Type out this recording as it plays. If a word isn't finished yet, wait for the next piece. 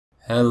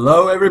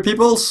Hello every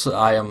peoples,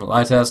 I am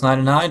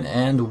Lightass99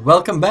 and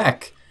welcome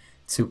back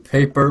to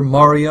Paper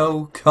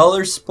Mario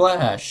Color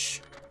Splash.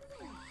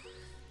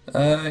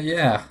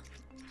 Yeah.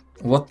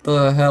 What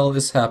the hell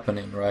is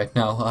happening right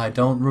now? I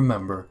don't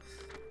remember.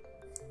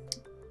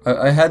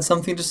 I had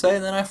something to say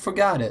and then I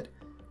forgot it.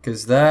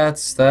 Cause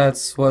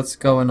that's what's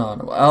going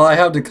on. Well, I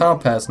have the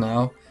compass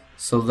now,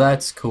 so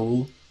that's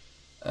cool.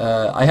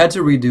 I had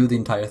to redo the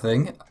entire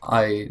thing.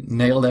 I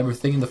nailed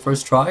everything in the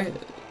first try.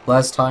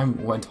 Last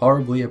time went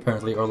horribly,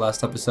 apparently, or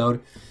last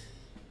episode.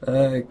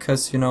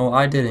 Cause, you know,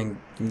 I didn't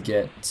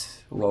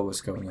get what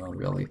was going on,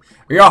 really.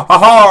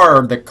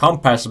 Yeah-ha-ha! The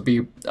compass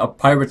be a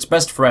pirate's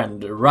best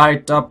friend.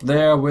 Right up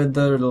there with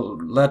the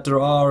letter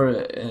R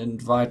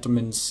and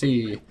vitamin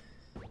C.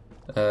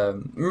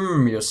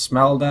 You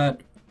smell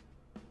that?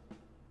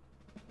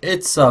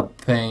 It's a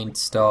paint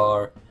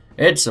star.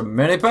 It's a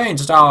mini paint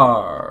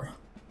star!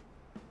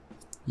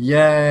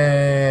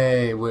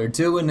 Yay! We're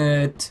doing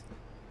it!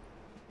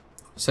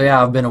 So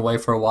yeah, I've been away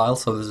for a while,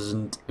 so this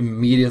isn't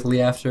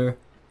immediately after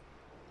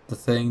the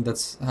thing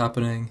that's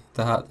happening,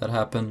 that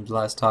happened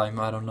last time.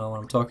 I don't know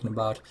what I'm talking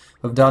about.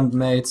 We've done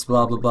mates,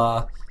 blah blah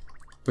blah.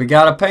 We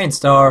got a paint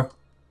star!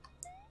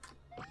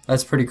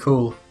 That's pretty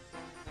cool.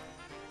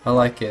 I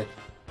like it.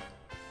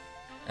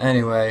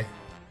 Anyway,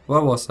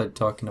 what was I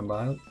talking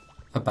about?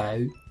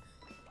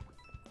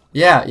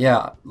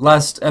 Yeah,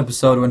 last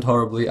episode went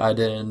horribly. I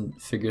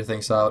didn't figure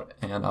things out,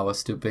 and I was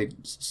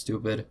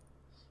stupid.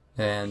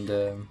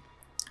 And,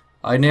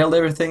 I nailed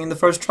everything in the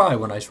first try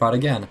when I tried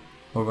again.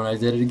 Or when I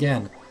did it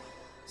again.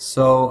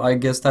 So, I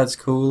guess that's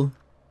cool.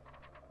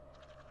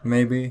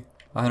 Maybe.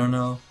 I don't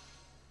know.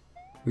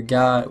 We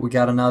got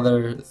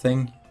another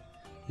thing.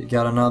 We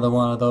got another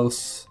one of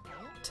those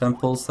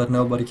temples that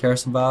nobody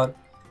cares about.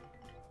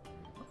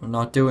 I'm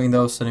not doing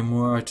those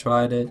anymore. I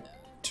tried it.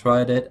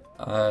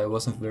 It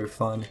wasn't very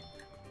fun.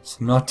 So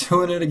I'm not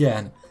doing it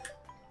again.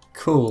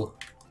 Cool.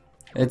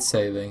 It's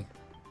saving.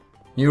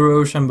 New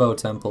Rochambeau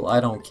Temple. I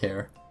don't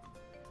care.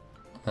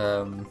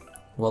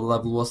 What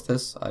level was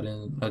this? I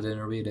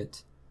didn't read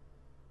it.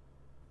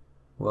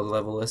 What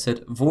level is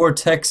it?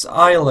 Vortex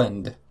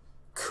Island.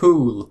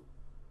 Cool.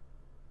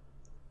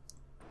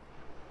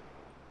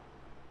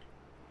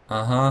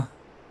 We're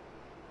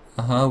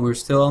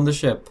still on the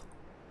ship.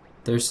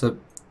 There's a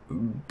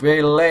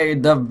belay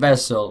the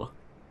vessel.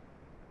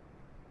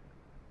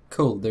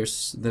 Cool.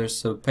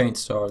 There's a paint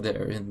star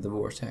there in the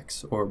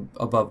vortex, or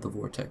above the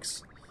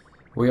vortex.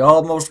 We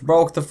almost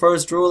broke the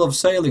first rule of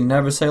sailing,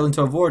 never sail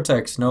into a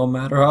vortex, no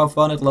matter how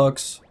fun it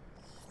looks.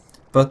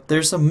 But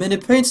there's a mini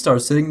paint star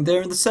sitting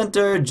there in the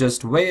center,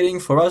 just waiting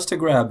for us to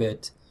grab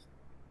it.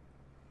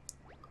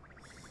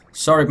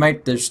 Sorry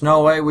mate, there's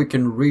no way we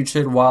can reach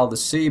it while the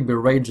sea be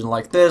raging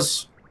like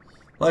this.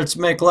 Let's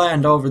make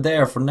land over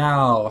there for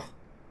now.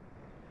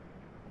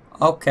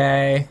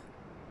 Okay.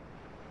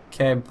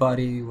 Okay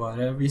buddy,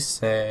 whatever you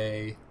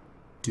say.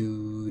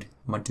 Dude,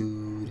 my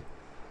dude.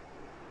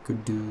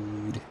 Good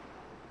dude.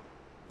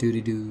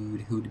 Doody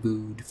dood, hooty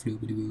bood,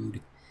 floobity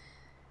bood.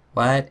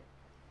 What?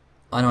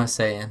 What am I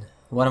saying?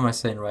 What am I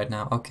saying right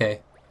now?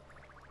 Okay.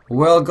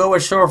 We'll go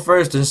ashore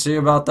first and see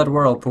about that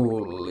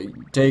whirlpool.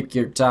 Take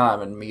your time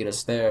and meet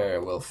us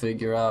there. We'll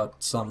figure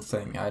out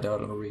something. I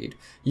don't read.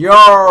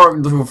 You're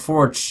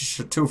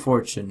too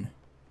fortune.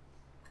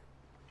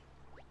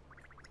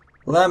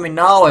 Let me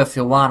know if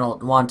you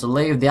want to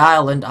leave the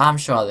island. I'm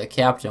sure the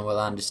captain will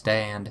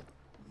understand.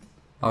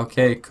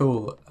 Okay,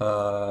 cool.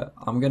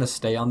 I'm gonna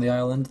stay on the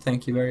island,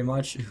 thank you very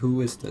much.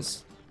 Who is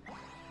this?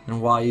 And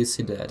why is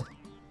he dead?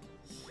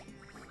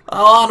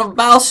 Oh, the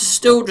Bowser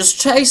stew just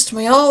chased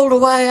me all the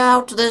way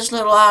out to this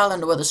little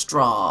island with a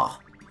straw.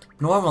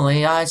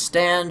 Normally, I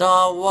stand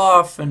on a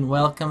wharf and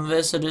welcome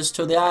visitors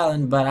to the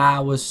island, but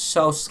I was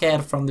so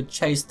scared from the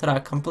chase that I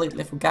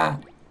completely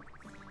forgot.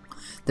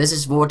 This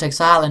is Vortex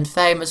Island,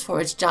 famous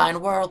for its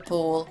giant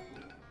whirlpool.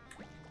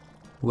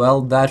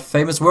 Well, that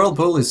famous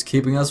whirlpool is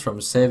keeping us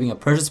from saving a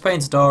precious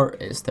paint star.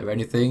 Is there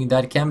anything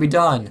that can be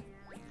done?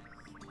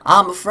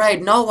 I'm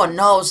afraid no one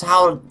knows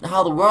how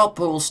the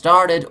whirlpool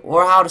started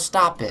or how to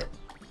stop it.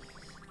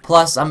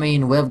 Plus, I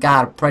mean, we've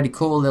got a pretty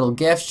cool little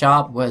gift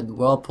shop with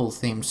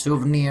whirlpool-themed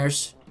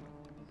souvenirs.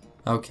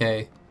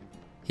 Okay.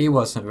 He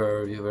wasn't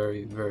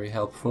very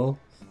helpful.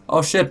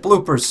 Oh shit,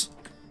 bloopers!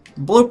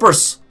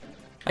 Bloopers!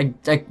 I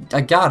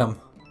got him.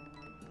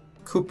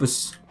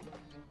 Koopas.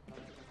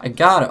 I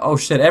got it. Oh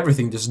shit,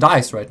 everything just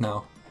dies right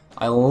now.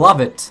 I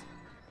love it.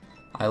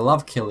 I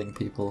love killing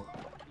people.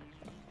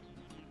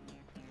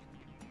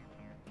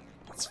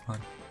 That's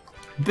fun.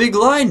 Big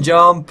line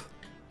jump!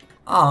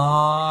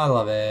 Ah, I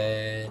love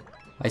it.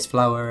 Ice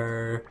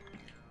flower.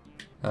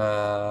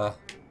 No,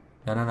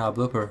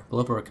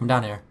 blooper, come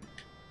down here.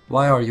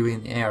 Why are you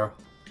in the air?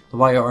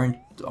 Why aren't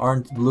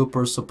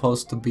bloopers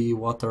supposed to be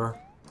water?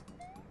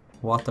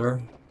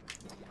 Water?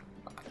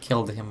 I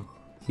killed him.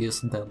 He is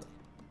dead.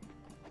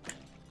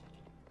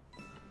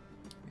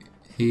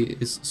 He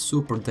is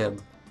super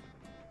dead.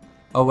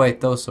 Oh wait,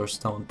 those are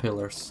stone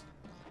pillars.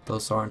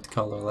 Those aren't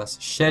colorless.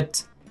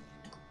 Shit!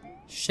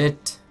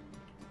 Shit!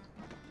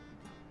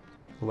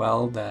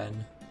 Well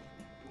then.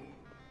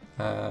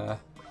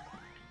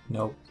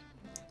 Nope.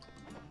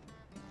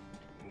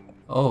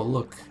 Oh,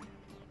 look.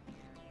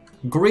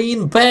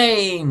 Green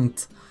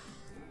paint!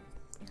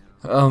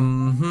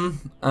 Bloob.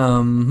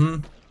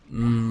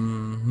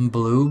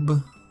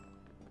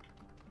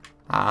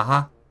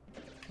 Aha.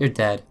 You're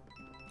dead.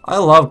 I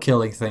love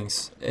killing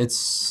things.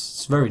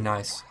 It's very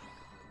nice.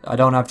 I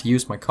don't have to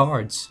use my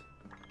cards.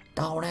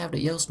 Don't have to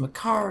use my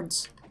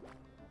cards.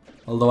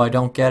 Although I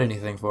don't get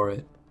anything for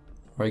it.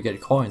 Or I get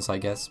coins, I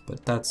guess.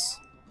 But that's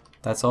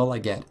all I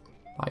get,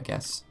 I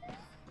guess.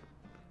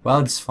 Well,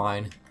 it's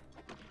fine.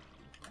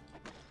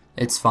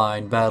 It's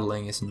fine.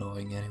 Battling is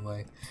annoying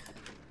anyway.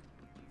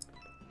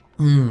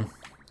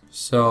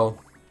 So,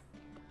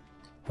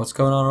 what's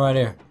going on right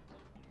here,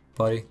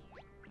 buddy?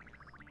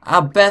 I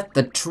bet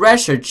the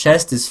treasure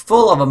chest is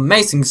full of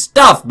amazing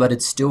stuff, but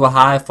it's too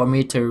high for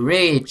me to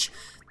reach.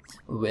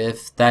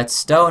 If that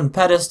stone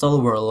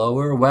pedestal were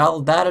lower,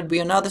 well, that'd be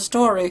another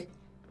story.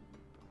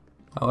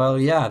 Well,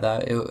 yeah,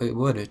 it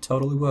would. It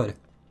totally would.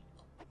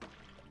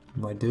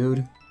 My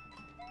dude,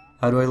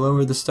 how do I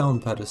lower the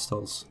stone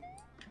pedestals?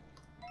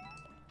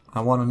 I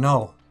want to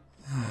know.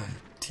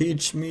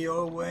 Teach me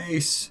your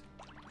ways.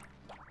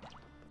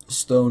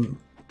 Stone.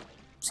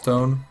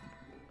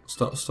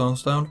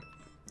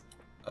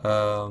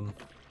 Oh,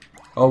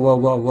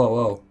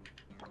 whoa.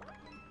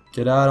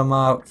 Get out of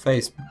my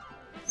face.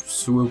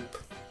 Swoop.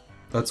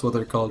 That's what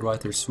they're called, right?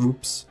 They're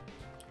swoops.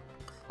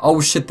 Oh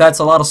shit, that's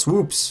a lot of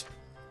swoops.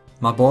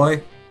 My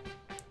boy.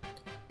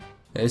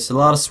 There's a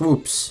lot of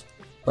swoops.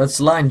 Let's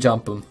line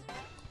jump them.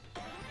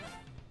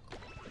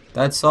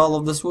 That's all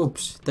of the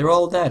swoops. They're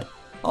all dead.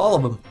 All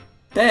of them.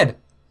 Dead.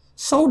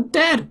 So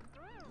dead.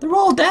 They're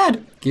all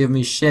dead. Give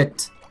me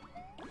shit.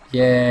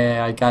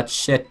 Yeah, I got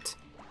shit.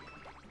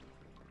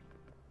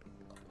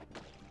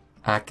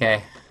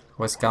 Okay.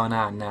 What's going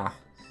on now?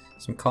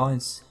 Some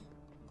coins.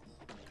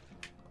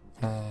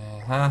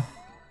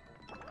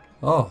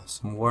 Oh,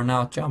 some worn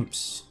out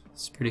jumps.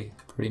 It's pretty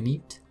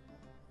neat.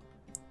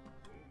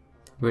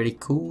 Pretty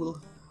cool.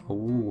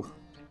 Ooh.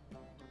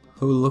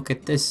 Oh, look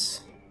at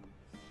this.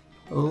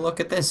 Oh, look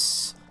at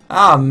this.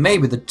 Ah,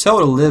 maybe the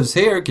toad who lives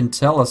here can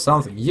tell us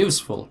something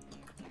useful.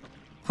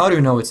 How do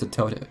you know it's a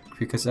toad?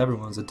 Because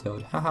everyone's a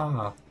toad.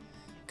 Haha.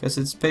 Because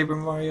it's Paper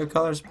Mario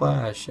Color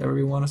Splash.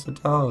 Everyone is a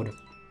toad.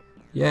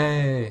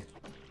 Yay.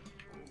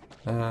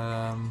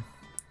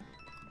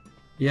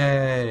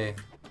 Yay.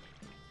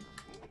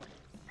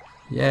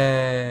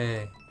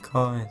 Yay.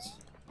 Coins.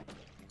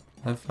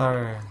 A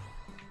fire.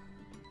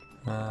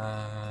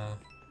 A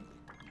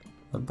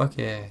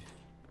bucket.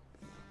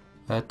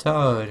 A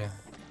toad.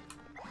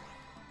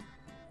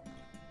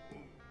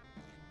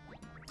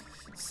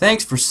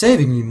 Thanks for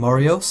saving me,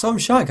 Mario. Some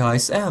shy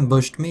guys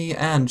ambushed me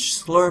and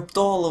slurped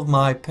all of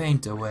my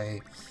paint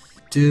away.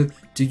 Do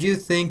you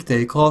think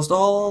they caused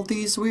all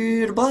these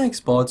weird blank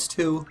spots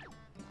too?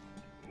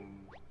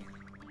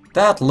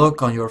 That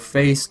look on your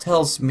face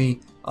tells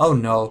me, oh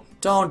no,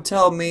 don't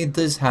tell me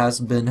this has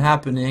been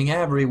happening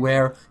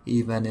everywhere,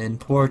 even in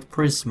Port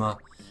Prisma.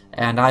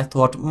 And I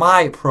thought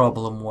my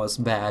problem was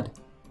bad.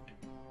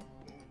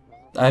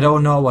 I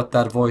don't know what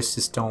that voice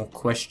is, don't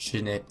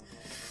question it.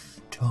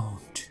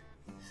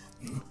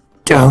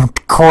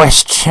 Don't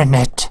question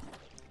it.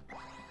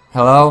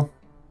 Hello?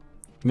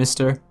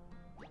 Mister?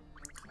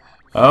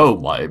 Oh,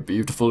 my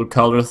beautiful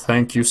color,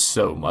 thank you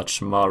so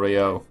much,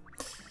 Mario.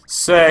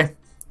 Say,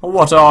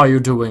 what are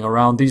you doing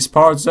around these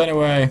parts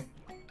anyway?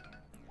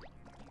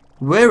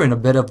 We're in a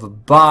bit of a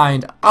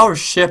bind. Our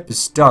ship is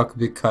stuck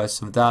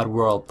because of that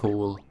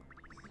whirlpool.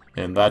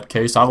 In that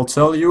case, I'll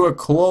tell you a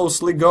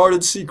closely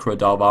guarded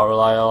secret of our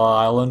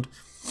island.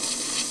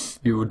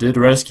 You did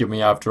rescue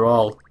me after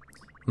all.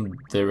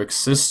 There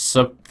exists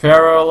a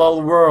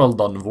parallel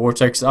world on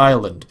Vortex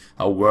Island,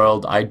 a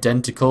world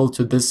identical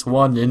to this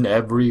one in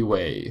every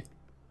way.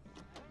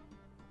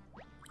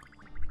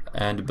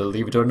 And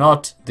believe it or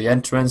not, the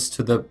entrance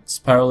to this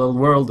parallel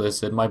world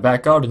is in my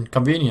back garden.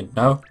 Convenient,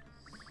 no?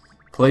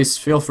 Please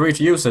feel free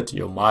to use it.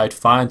 You might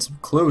find some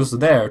clues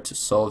there to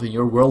solving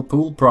your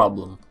whirlpool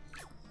problem.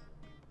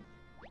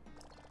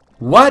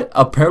 What?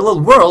 A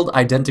parallel world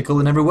identical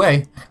in every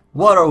way?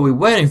 What are we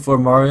waiting for,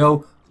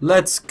 Mario?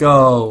 Let's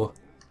go.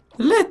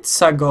 Let's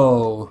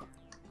go.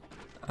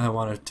 I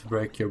wanted to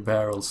break your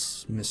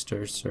barrels,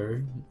 Mr.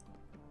 Sir.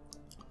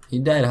 He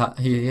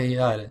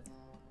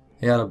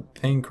had a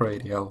pink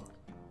radio.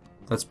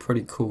 That's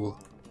pretty cool.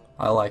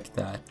 I like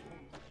that.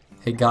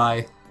 Hey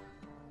guy.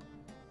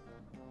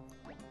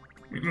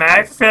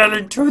 I fell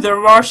into the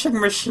washing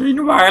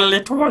machine while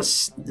it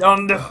was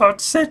on the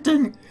hot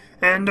setting,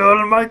 and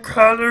all my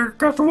color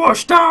got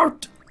washed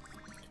out.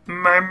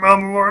 My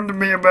mom warned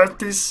me about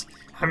this.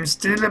 I'm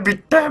still a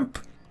bit damp,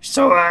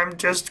 so I'm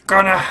just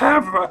gonna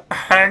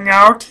hang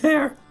out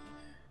here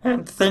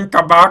and think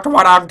about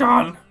what I've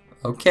done.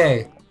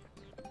 Okay.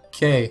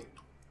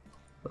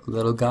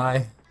 Little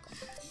guy.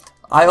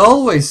 I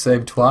always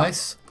save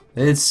twice.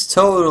 It's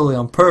totally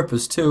on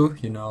purpose too.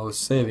 You know,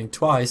 saving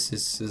twice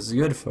is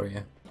good for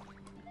you.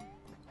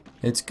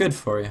 It's good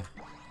for you.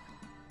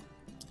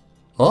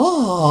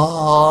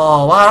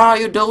 Oh, what are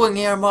you doing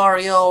here,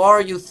 Mario? Are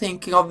you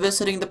thinking of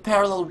visiting the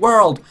parallel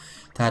world?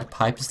 That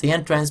pipe is the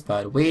entrance,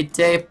 but we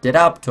taped it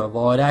up to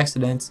avoid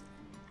accidents.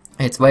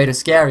 It's way too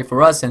scary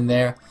for us in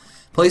there.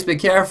 Please be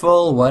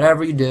careful,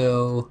 whatever you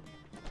do.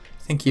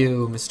 Thank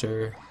you,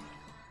 Mr.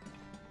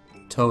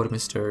 Toad,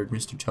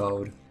 Mr.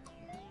 Toad.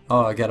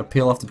 Oh, I gotta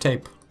peel off the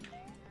tape.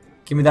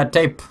 Give me that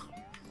tape.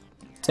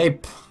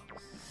 Tape.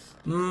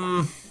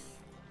 Pull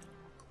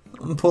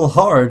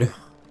hard.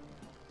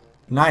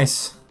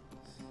 Nice.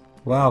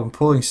 Wow, I'm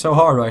pulling so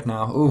hard right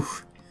now.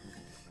 Oof.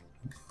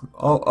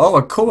 Oh,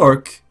 a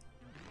cork.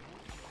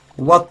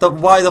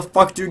 Why the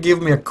fuck do you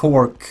give me a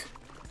cork?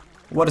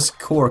 What is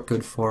cork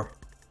good for?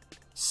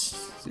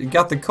 You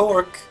got the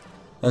cork.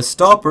 A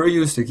stopper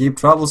used to keep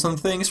troublesome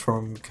things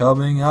from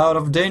coming out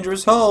of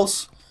dangerous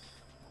holes.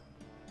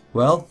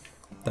 Well,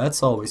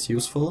 that's always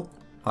useful,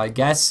 I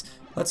guess.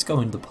 Let's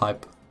go in the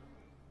pipe.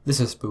 This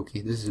is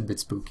spooky. This is a bit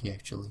spooky,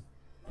 actually.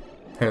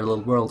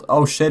 Parallel world.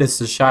 Oh shit, it's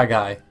the Shy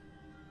Guy.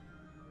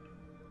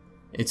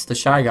 It's the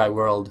Shy Guy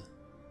world.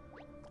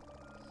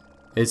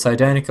 It's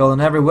identical in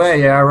every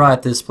way. Yeah,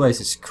 right, this place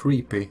is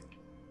creepy.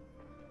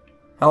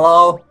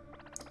 Hello?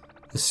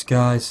 The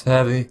sky's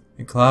heavy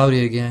and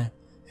cloudy again.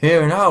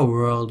 Here in our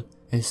world,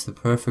 it's the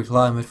perfect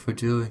climate for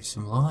doing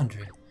some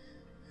laundry.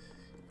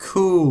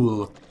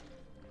 Cool.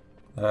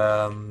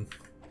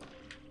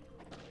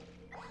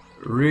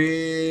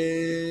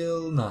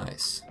 Real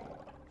nice.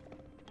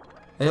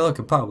 Hey look,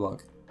 a power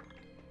block.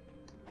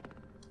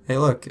 Hey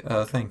look,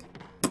 thing.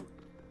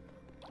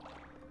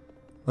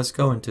 Let's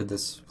go into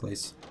this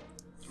place.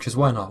 Because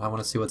why not? I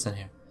want to see what's in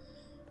here.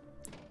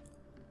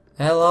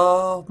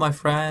 Hello, my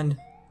friend.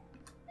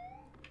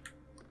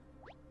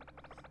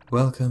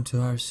 Welcome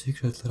to our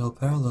secret little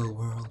parallel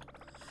world.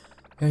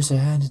 Here's a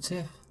handy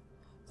tip.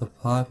 The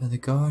pipe and the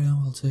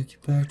guardian will take you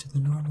back to the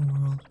normal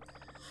world.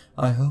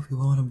 I hope you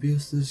won't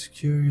abuse this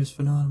curious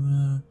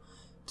phenomenon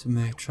to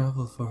make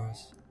trouble for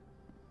us.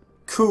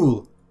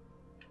 Cool.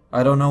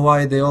 I don't know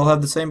why they all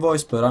have the same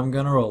voice, but I'm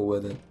gonna roll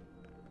with it.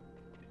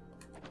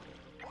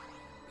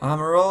 I'm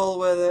roll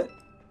with it.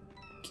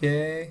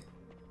 Okay.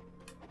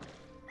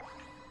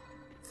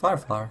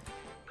 Fireflower.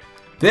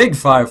 Big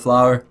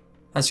fireflower.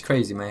 That's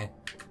crazy, man.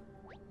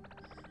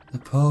 The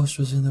post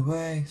was in the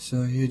way,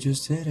 so you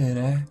just hit it,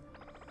 eh?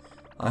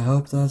 I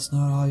hope that's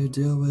not how you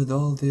deal with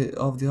all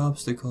the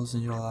obstacles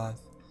in your life.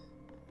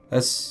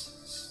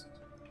 That's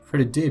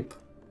pretty deep.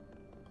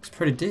 It's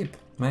pretty deep,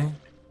 man.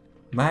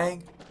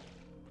 Mang.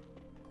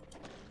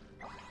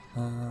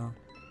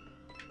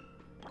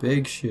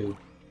 Big shoe.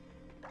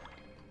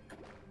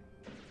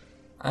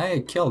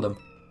 I killed him.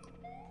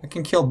 I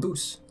can kill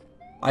Boos.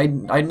 I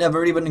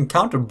never even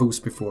encountered Boos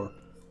before.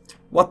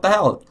 What the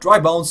hell? Dry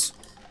bones.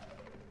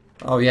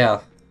 Oh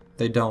yeah,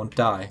 they don't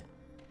die.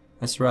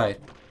 That's right.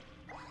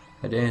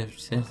 I didn't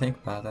think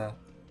about that.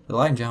 The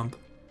line jump.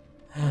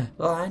 The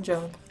line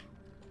jump.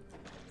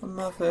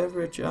 My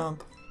favorite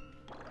jump.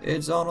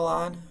 It's on a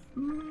line.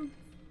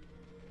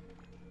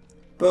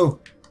 Boo.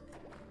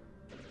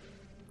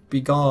 Be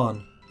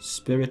gone,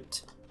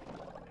 spirit.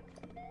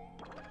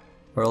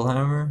 Pearl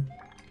hammer.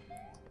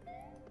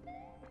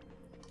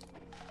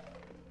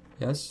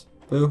 Yes.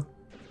 Boo.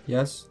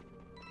 Yes.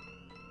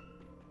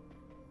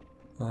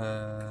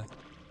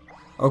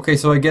 Okay,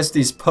 so I guess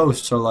these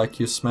posts are like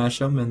you smash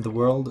them in the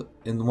world,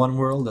 in one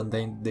world, and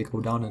then they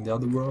go down in the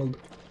other world.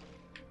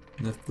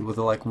 And if with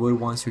the like wood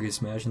ones you can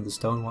smash, and the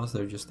stone ones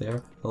they're just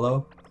there.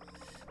 Hello?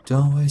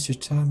 Don't waste your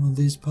time on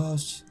these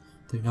posts.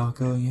 They're not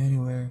going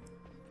anywhere.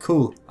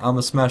 Cool. I'm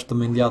gonna smash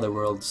them in the other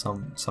world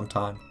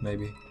sometime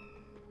maybe.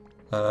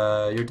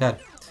 You're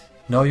dead.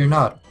 No, you're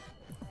not.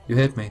 You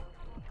hit me.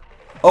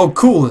 Oh,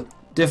 cool.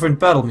 Different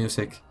battle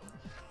music.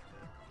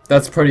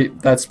 That's pretty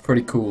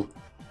cool.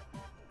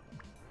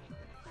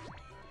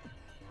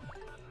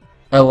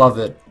 I love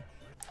it.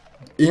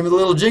 Even the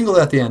little jingle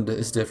at the end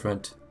is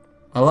different.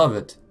 I love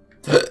it.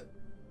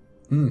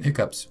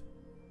 Hiccups.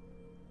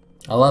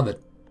 I love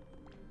it.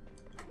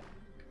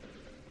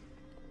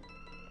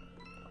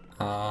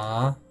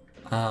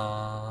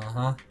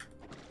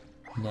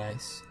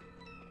 Nice.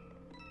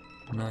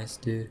 Nice,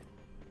 dude.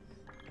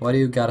 What do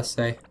you gotta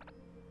say?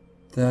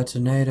 That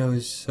tornado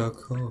is so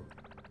cool.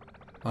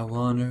 I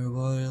wonder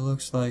what it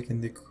looks like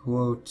in the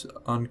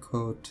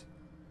quote-unquote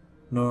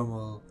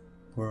normal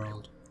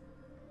world.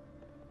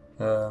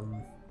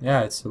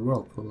 Yeah, it's a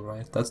whirlpool,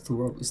 right? That's the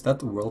whirl. Is that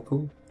the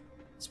whirlpool?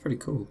 It's pretty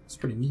cool. It's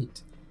pretty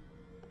neat.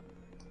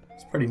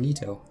 It's pretty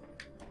neato.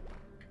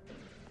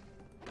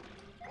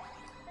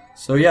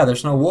 So yeah,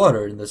 there's no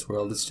water in this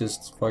world. It's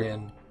just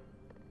fucking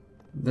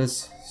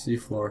this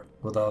seafloor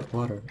without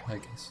water, I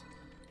guess.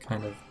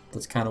 Kind of.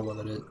 That's kind of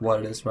what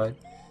it is, right?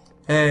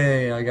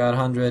 Hey, I got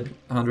 100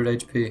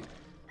 HP.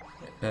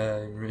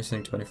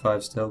 Missing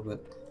 25 still,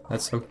 but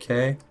that's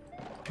okay.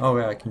 Oh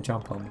yeah, I can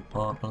jump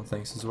on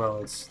things as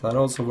well. That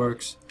also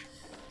works.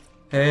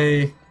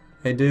 Hey,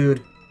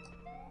 dude,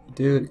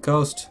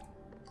 ghost,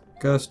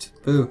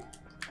 boo.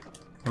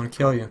 I'm gonna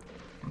kill you.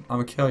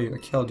 I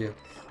killed you.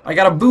 I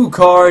got a boo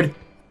card.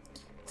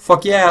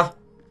 Fuck yeah.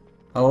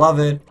 I love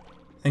it.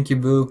 Thank you,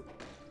 Boo.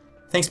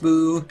 Thanks,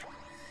 Boo.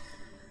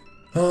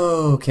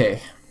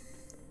 Okay.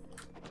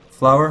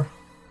 Flower.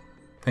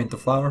 Paint the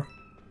flower.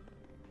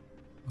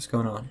 What's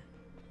going on?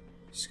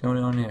 What's going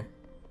on here?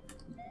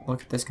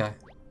 Look at this guy.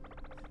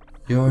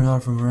 You're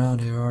not from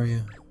around here, are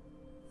you?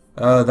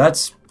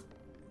 That's...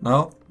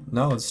 No,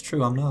 it's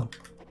true, I'm not.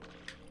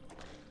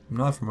 I'm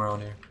not from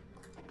around here.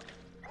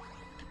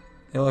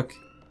 Hey, look.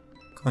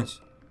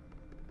 Coins.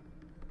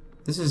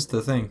 This is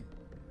the thing.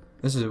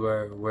 This is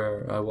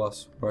where I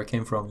was, where I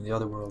came from in the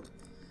other world.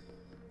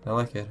 I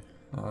like it.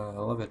 I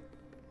love it.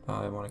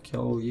 I want to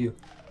kill you.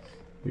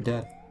 You're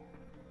dead.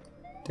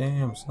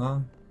 Damn,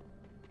 son.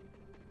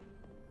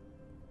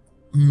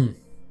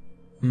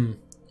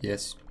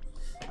 Yes.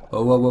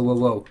 Whoa, whoa, whoa, whoa,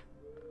 whoa.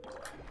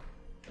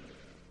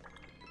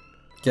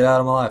 Get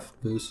out of my life,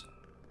 Boos.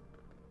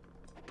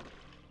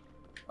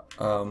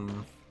 Oh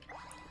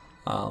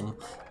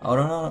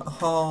no,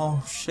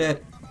 oh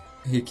shit.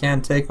 He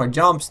can't take my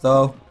jumps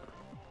though.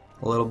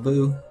 A little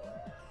Boo.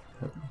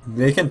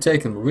 They can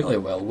take them really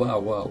well. Wow,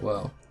 wow,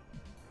 wow.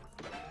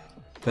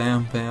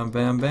 Bam, bam,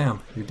 bam,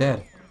 bam. You're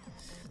dead.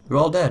 You're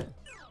all dead.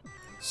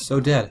 So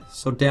dead.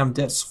 So damn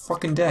dead. So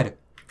fucking dead.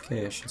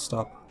 Okay, I should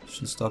stop.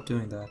 Should stop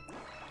doing that.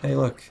 Hey,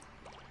 look.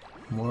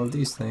 More of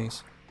these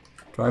things.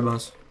 Dry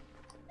bones.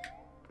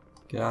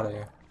 Get out of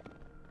here.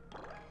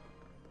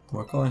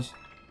 More coins.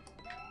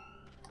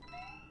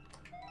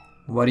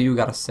 What do you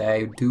gotta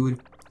say,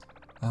 dude?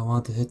 I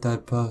want to hit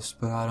that post,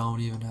 but I don't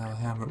even have a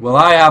hammer. Well,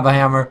 I have a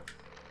hammer.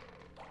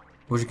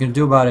 What you gonna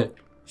do about it?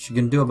 What you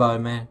gonna do about it,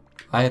 man?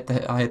 I hit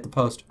the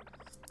post.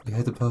 You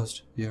hit the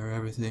post. You're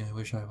everything I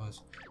wish I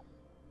was.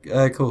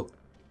 Cool.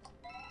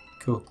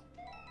 Cool.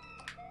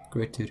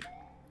 Great, dude.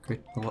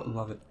 Great.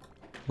 Love it.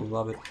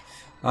 Love it.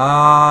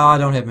 Ah,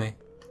 don't hit me.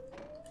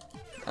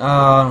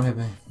 Ah, don't hit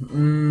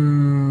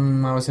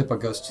me. I was hit by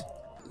ghost.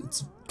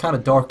 It's kind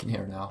of dark in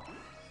here now.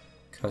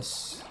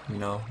 Because, you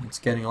know, it's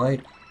getting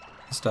late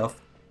and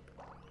stuff.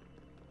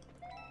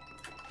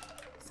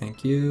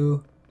 Thank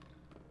you.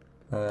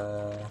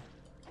 What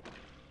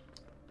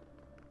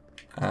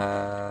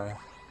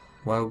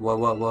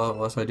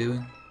was I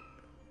doing?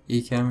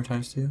 E-camera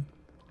times 2?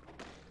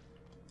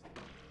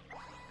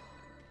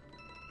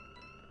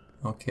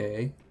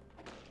 Okay.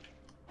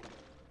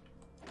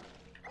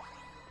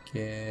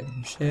 Get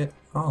shit.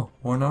 Oh,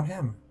 worn out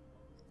hammer.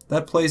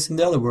 That place in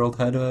the other world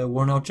had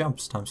worn out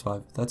jumps times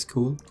 5. That's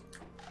cool.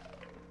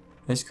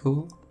 That's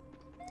cool.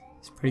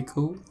 It's pretty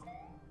cool.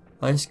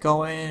 Let's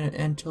go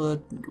into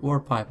the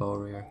warp pipe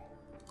over here.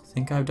 I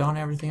think I've done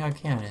everything I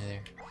can in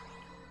there.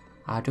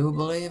 I do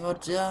believe I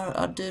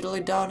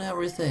diddly done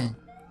everything.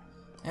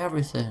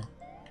 Everything.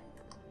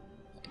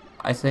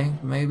 I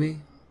think,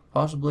 maybe,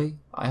 possibly,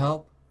 I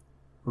hope.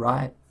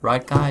 Right,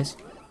 guys?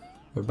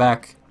 We're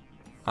back.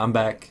 I'm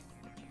back.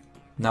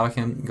 Now I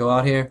can go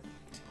out here.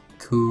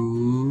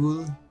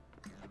 Cool.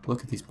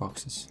 Look at these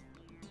boxes.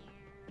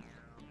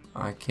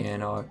 I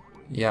cannot.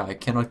 Yeah, I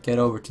cannot get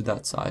over to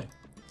that side.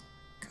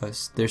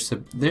 Cause there's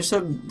a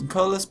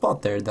colorless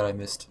spot there that I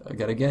missed. I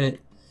gotta get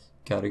it.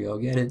 Gotta go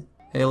get it.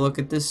 Hey, look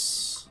at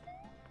this.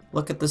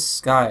 Look at the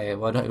sky.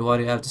 What do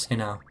you have to say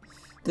now?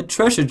 The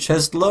treasure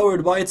chest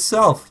lowered by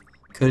itself.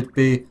 Could it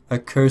be a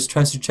cursed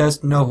treasure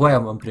chest? No way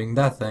I'm opening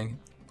that thing.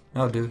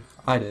 No, dude.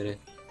 I did it.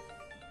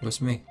 It was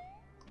me.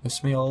 It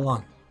was me all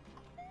along.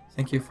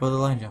 Thank you for the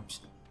line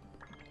jumps.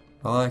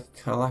 I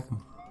like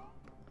them.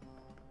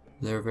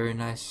 They're very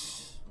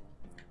nice.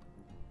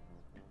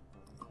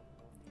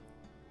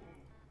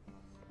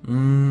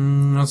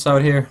 What's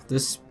out here?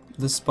 This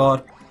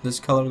spot. This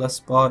colorless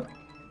spot.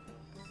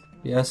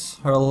 Yes,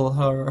 hurl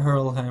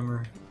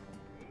hammer.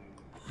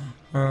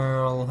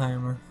 Hurl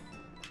hammer.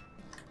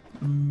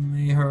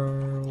 Me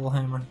hurl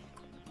hammer.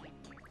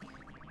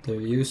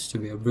 There used to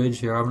be a bridge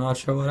here. I'm not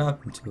sure what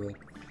happened to it.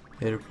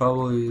 It'd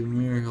probably be a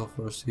miracle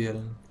for us to get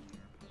in.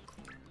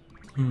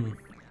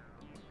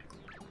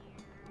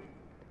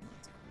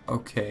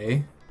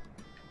 Okay.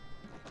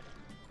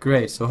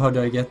 Great, so how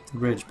do I get the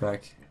bridge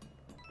back?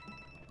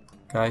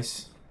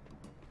 Guys,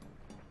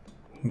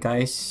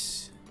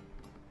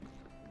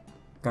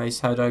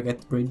 how do I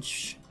get the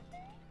bridge?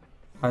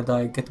 How do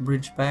I get the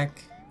bridge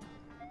back?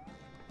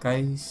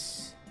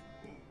 Guys,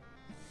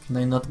 can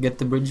I not get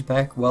the bridge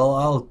back? Well,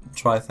 I'll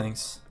try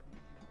things.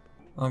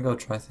 I'll go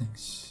try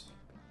things.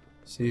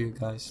 See you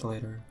guys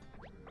later.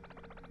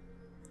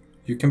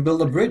 You can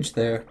build a bridge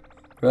there.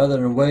 Rather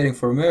than waiting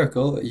for a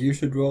miracle, you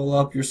should roll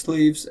up your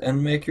sleeves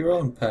and make your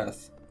own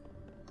path.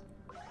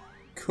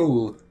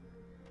 Cool.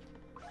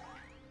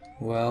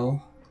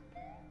 Well,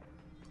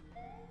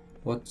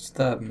 what's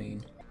that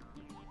mean?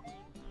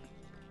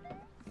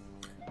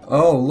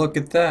 Oh, look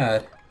at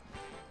that.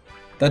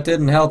 That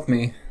didn't help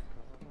me,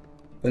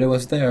 but it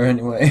was there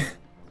anyway.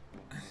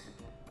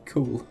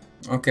 Cool.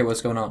 Okay,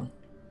 what's going on?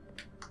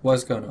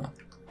 What's going on?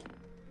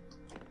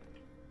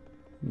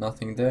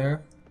 Nothing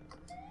there.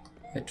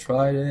 I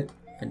tried it.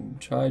 I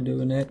tried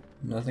doing it.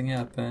 Nothing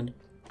happened.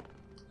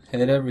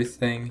 Hit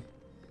everything.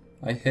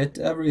 I hit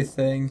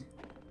everything.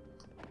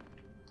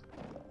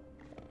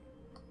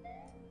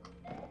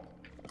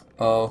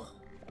 Oh.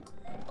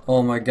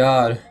 Oh my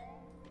god.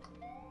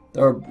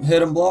 There are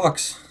hidden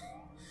blocks.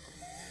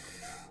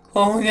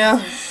 Oh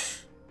yeah.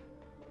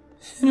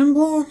 Hidden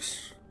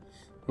blocks.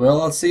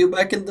 Well, I'll see you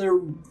back in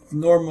the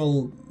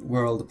normal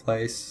world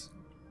place.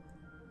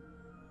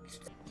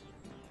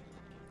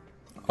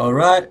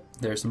 Alright,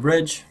 there's a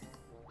bridge.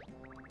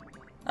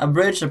 A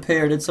bridge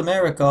appeared, it's a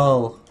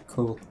miracle.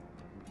 Cool.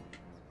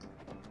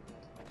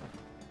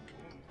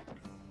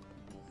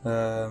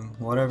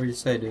 Whatever you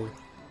say, dude.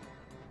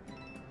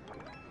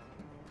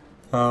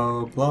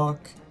 Oh,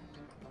 block.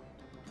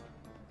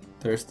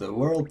 There's the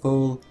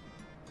whirlpool.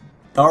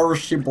 There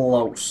she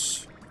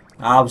blows.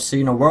 I've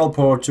seen a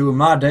whirlpool or two in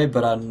my day,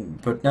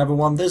 but never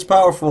one this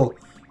powerful.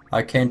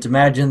 I can't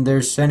imagine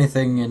there's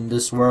anything in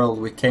this world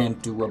we can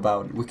do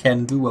about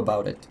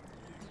it.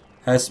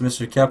 Has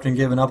Mr. Captain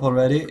given up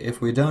already?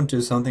 If we don't do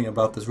something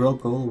about this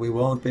whirlpool, we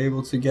won't be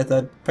able to get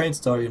that paint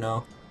star, you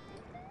know.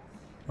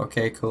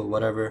 Okay, cool,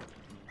 whatever.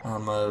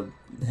 I'ma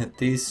hit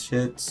these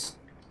shits.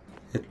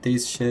 Hit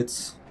these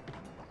shits.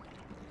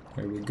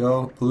 There we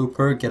go.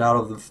 Blooper, get out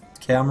of the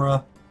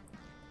camera.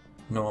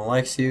 No one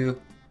likes you.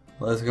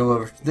 Let's go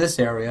over to this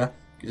area.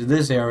 Because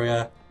this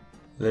area,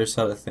 there's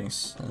other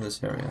things in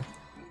this area.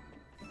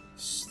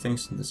 There's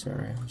things in this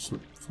area. There's a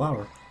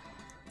flower.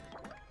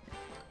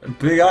 A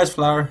big ice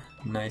flower.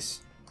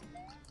 Nice.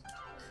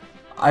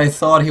 I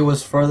thought he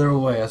was further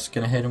away. I was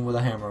gonna hit him with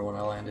a hammer when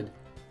I landed.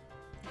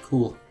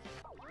 Cool.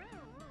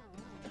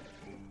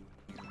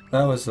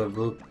 That was a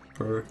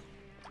blooper.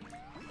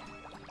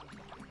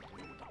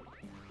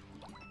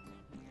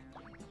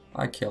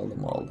 I killed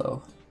them all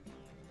though.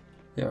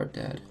 They are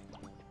dead.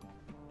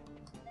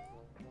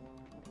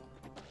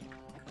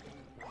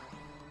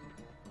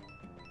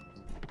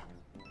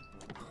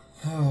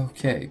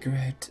 Okay,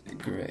 great,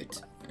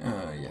 great.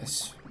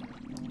 Yes.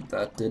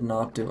 That did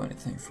not do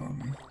anything for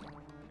me.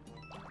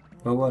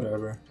 But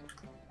whatever.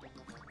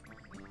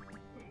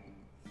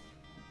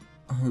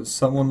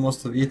 Someone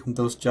must have eaten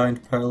those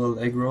giant parallel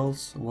egg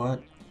rolls.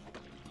 What?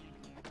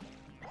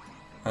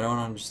 I don't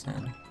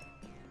understand.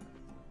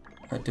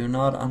 I do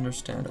not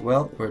understand.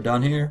 Well, we're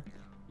done here.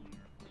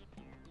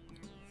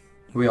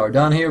 We are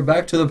done here.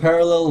 Back to the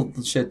parallel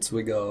shits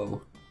we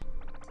go.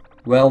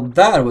 Well,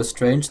 that was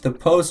strange. The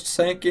posts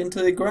sank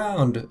into the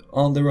ground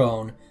on their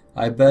own.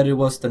 I bet it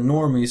was the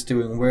normies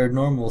doing weird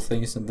normal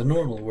things in the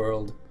normal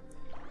world.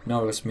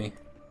 No, it was me.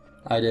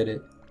 I did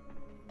it.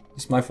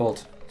 It's my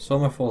fault. It's all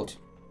my fault.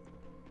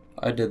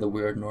 I did the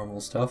weird normal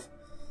stuff.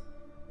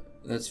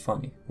 That's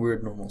funny.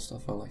 Weird normal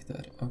stuff. I like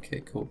that.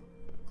 Okay, cool.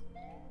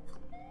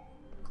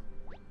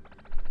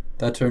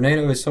 That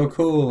tornado is so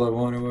cool. I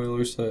wonder what it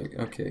looks like.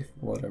 Okay,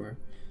 whatever.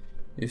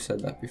 You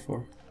said that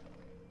before.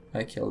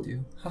 I killed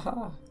you.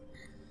 Haha.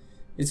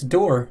 It's a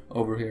door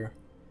over here.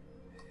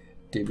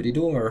 Dibbity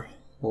door.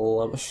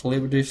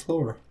 Slibbity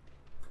floor.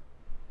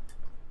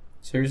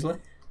 Seriously?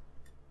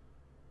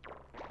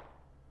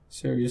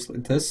 Seriously?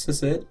 This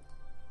is it?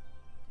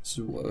 It's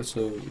a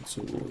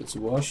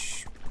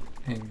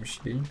washing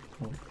machine.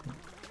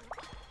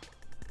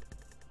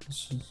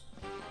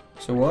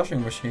 It's a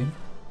washing machine.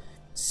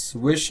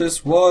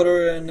 Swishes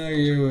water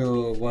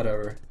and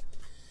whatever.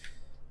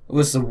 It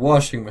was a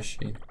washing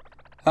machine.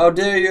 How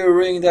dare you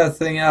wring that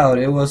thing out?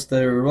 It was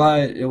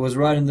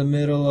right in the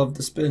middle of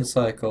the spin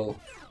cycle.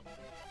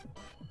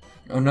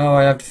 Oh no,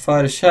 I have to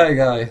fight a shy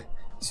guy.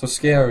 So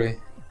scary.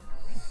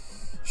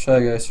 Shy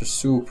guys are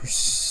super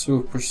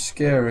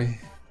scary.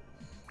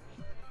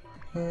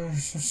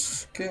 So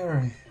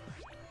scary.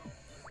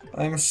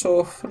 I'm so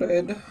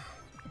afraid.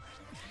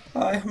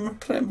 I am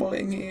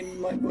trembling in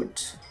my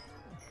boot.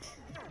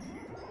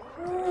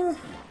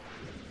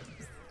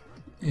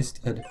 He's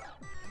dead.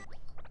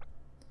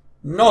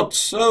 Not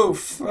so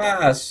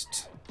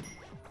fast!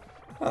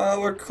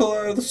 Our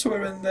clothes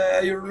were in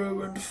there, you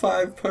ruined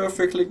 5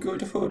 perfectly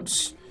good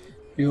hoods.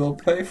 You will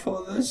pay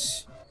for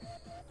this?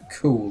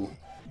 Cool.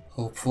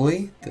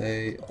 Hopefully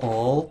they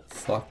all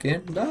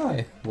fucking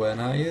die when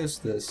I use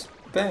this.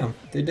 Bam,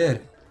 they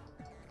did.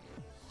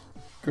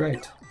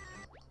 Great.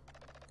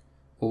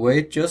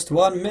 Wait just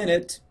 1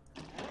 minute.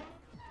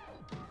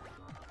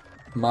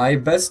 My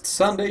best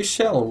Sunday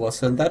shell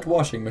was in that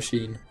washing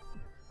machine.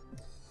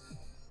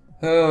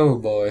 Oh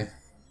boy.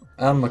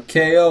 I'ma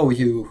KO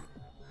you,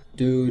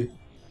 dude.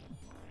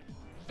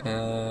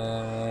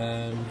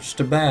 And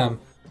shabam.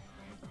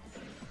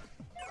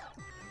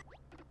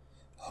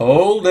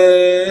 Hold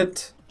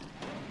it!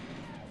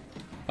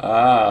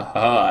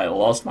 I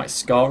lost my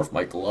scarf,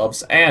 my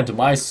gloves, and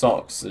my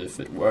socks. If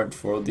it weren't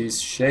for these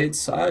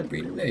shades, I'd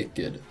be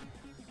naked.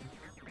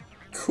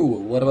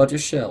 Cool, what about your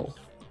shell?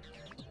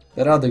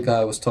 That other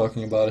guy was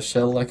talking about a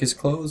shell like his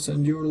clothes,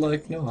 and you were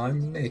like, no,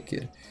 I'm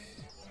naked.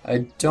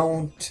 I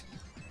don't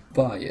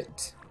buy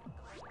it,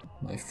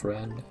 my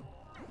friend.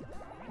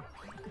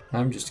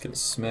 I'm just gonna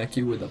smack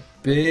you with a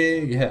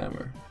big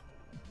hammer.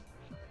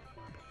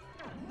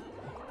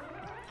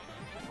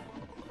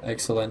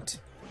 Excellent.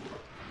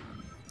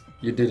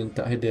 You didn't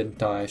die. He didn't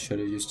die. I should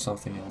have used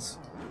something else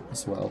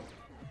as well.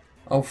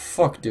 Oh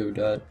fuck, dude.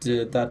 That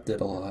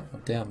did a lot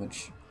of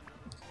damage.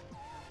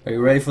 Are you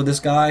ready for this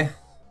guy?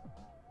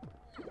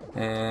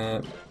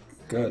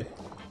 Good.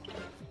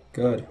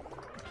 Good.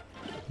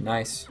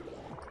 Nice.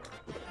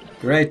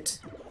 Great.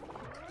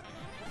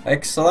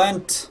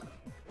 Excellent.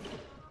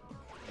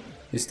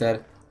 He's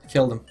dead.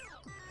 Killed him.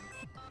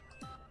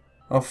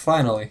 Oh,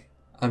 finally.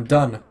 I'm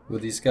done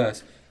with these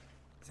guys.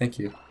 Thank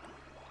you.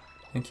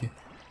 Thank you.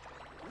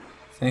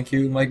 Thank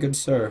you, my good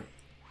sir.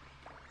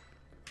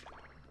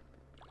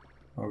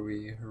 Are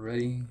we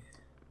ready?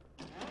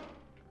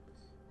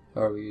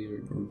 Are we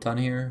done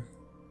here?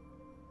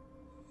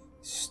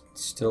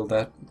 Still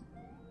that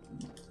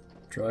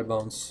dry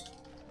bones.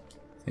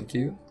 Thank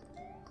you.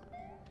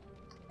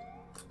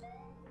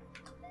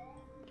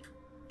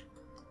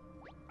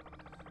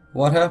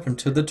 What happened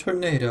to the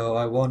tornado?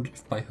 I wonder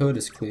if my hood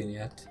is clean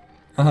yet.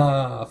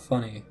 Haha,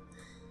 funny.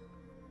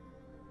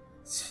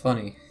 It's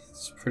funny.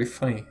 It's pretty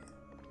funny.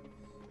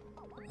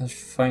 I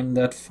find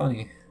that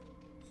funny.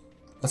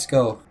 Let's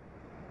go.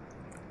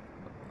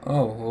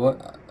 Oh,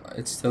 what?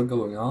 It's still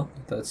going on?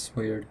 That's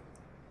weird.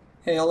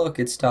 Hey, look,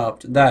 it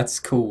stopped. That's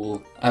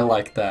cool. I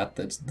like that.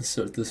 That's the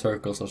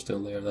circles are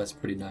still there. That's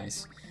pretty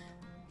nice.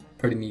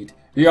 Pretty neat.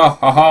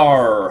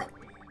 Yah-ha-ha!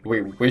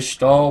 We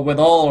wished with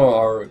all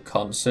our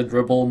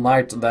considerable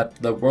might that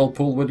the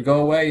whirlpool would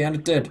go away, and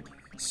it did.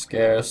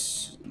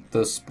 Scarce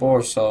the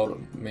spores out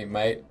of me,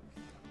 mate.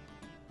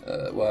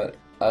 What?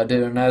 I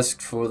didn't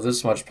ask for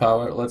this much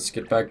power. Let's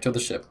get back to the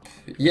ship.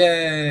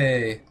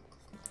 Yay!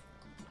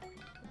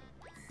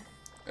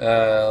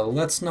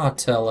 Let's not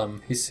tell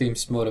him. He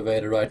seems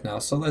motivated right now,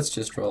 so let's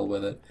just roll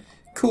with it.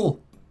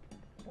 Cool.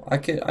 I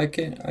can't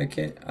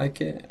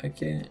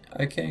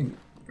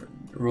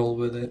roll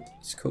with it.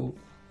 It's cool.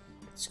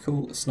 It's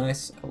cool. It's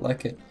nice. I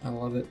like it. I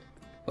love it.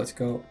 Let's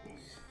go.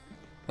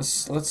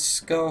 Let's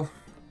go.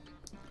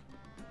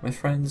 My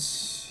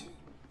friends.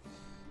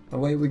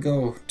 Away we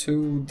go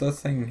to the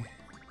thing.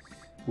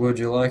 Would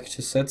you like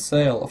to set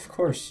sail? Of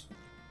course.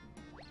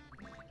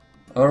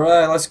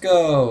 Alright, let's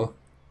go.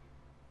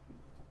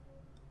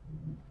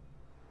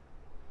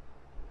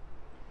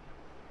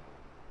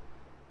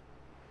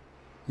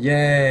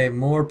 Yay,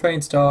 more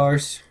paint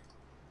stars.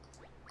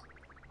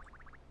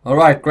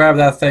 Alright, grab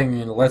that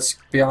thing and let's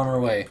be on our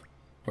way.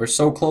 We're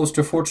so close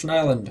to Fortune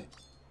Island.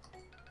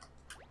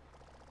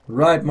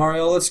 Right,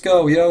 Mario, let's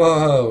go.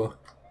 Yo-ho-ho.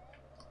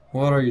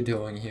 What are you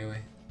doing, Huey?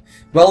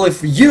 Well,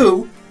 if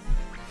you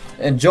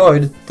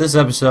enjoyed this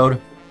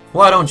episode,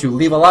 why don't you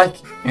leave a like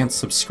and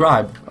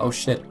subscribe? Oh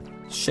shit.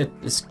 Shit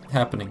is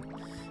happening.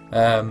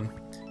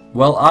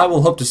 Well, I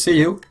will hope to see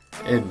you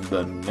in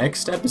the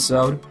next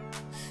episode.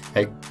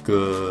 Hey,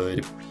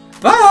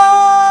 goodbye!